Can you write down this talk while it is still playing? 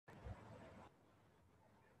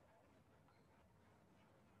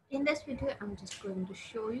In this video, I'm just going to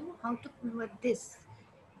show you how to convert this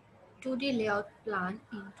 2D layout plan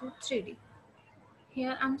into 3D.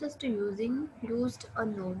 Here I'm just used a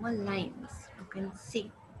normal lines. You can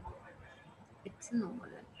see it's a normal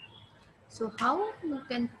line. So how you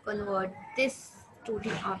can convert this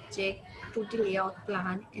 2D object, 2D layout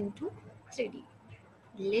plan into 3D?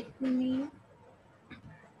 Let me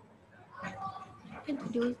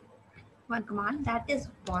introduce one command, that is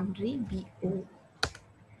boundary BO.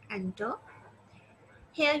 Enter.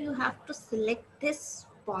 Here you have to select this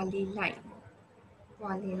polyline,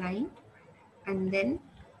 and then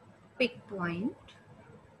pick point.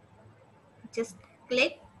 Just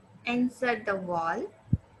click, insert the wall,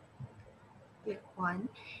 click one,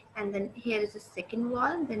 and then here is the second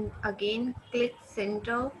wall. Then again click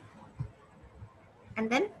center, and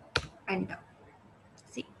then enter.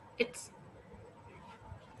 See, it's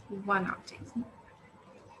one object.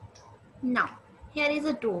 Now here is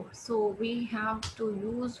a door, so we have to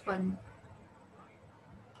use one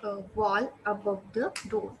wall above the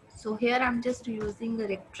door. So here I'm just using the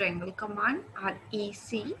rectangle command,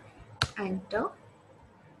 REC, enter.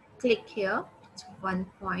 Click here, it's 1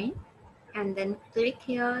 point, and then click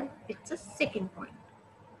here, it's a second point.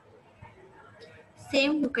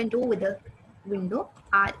 Same you can do with the window,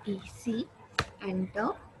 REC, enter.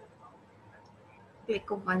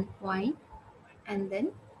 Click 1 point, and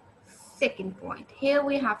then second point. Here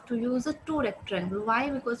we have to use a 2 rectangle.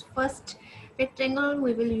 Why? Because first rectangle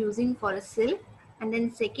we will using for a sill, and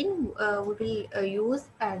then second we will use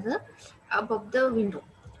as a above the window.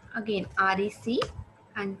 Again REC,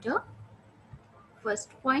 enter,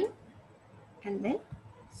 first point and then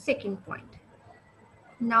second point.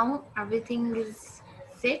 Now everything is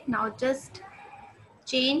set. Now just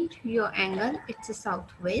change your angle, it's a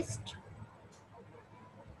southwest.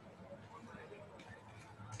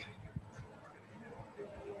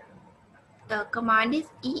 The command is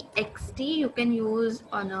EXT. You can use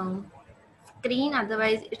on a screen,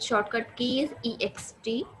 otherwise its shortcut key is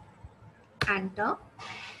EXT. Enter.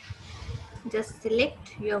 Just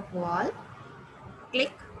select your wall,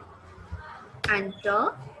 click,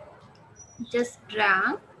 enter, just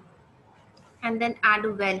drag, and then add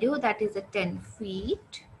a value, that is a 10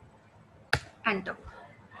 feet. Enter.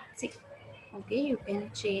 See, okay, you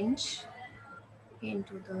can change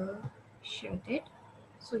into the shaded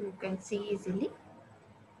so you can see easily.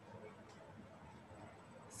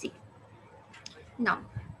 See, now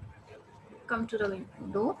come to the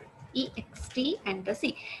window, EXT, enter.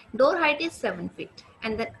 See, door height is 7 feet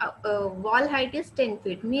and then wall height is 10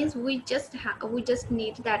 feet, means we just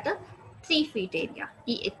need that 3 feet area.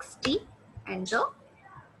 EXT, enter.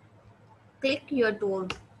 Click your door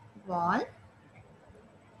wall,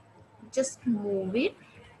 just move it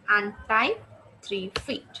and type 3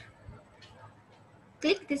 feet.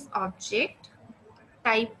 Click this object,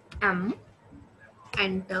 type M,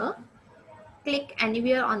 enter. Click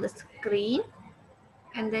anywhere on the screen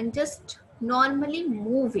and then just normally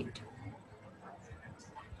move it,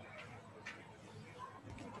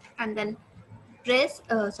 and then press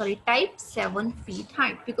type 7 feet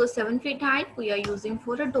height, because 7 feet height we are using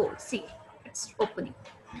for a door. See, it's opening.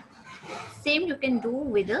 Same you can do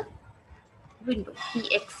with a window.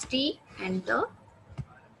 EXT, enter.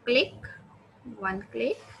 Click, one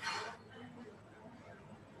click,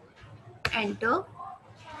 enter,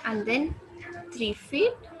 and then 3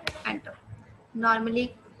 feet, enter.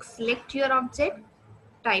 Normally select your object,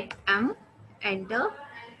 type M, enter,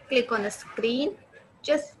 click on the screen,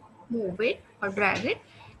 just move it or drag it,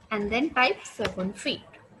 and then type 7 feet.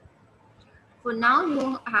 For now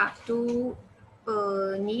you have to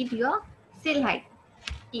need your sill height.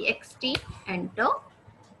 EXT, enter.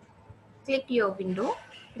 Click your window,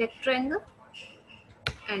 rectangle,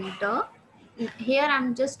 enter. Here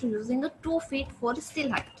I'm just using a 2 feet for the sill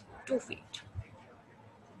height, 2 feet.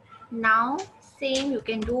 Now same you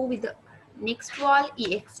can do with the next wall.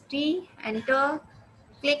 EXT, enter.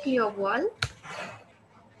 Click your wall,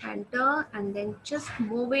 enter, and then just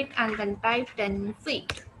move it and then type 10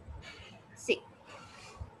 feet. See,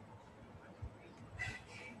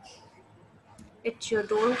 it's your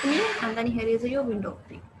door opening and then here is your window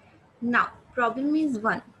opening. Now problem is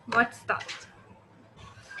one, what's that?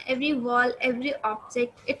 Every wall, every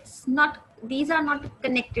object, these are not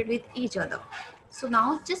connected with each other. So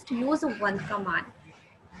now just use one command,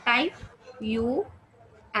 type UNI,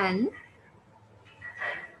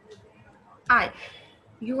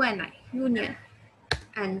 union,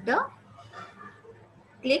 enter.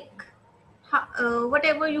 Click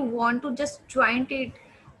whatever you want to just join it,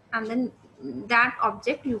 and then that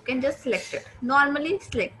object you can just select it. Normally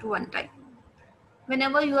select one time.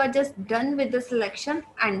 Whenever you are just done with the selection,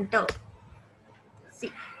 enter.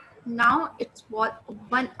 See, now it's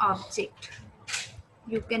one object.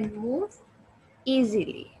 You can move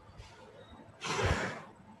easily.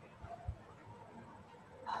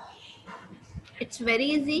 It's very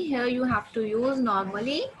easy. Here you have to use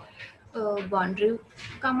normally boundary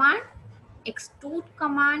command, extrude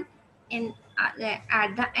command, and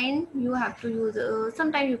at the end you have to use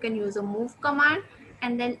sometimes you can use a move command,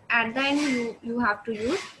 and then at the end you have to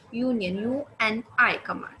use union, U and I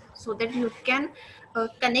command, so that you can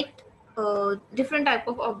connect different type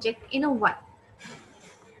of object in a one.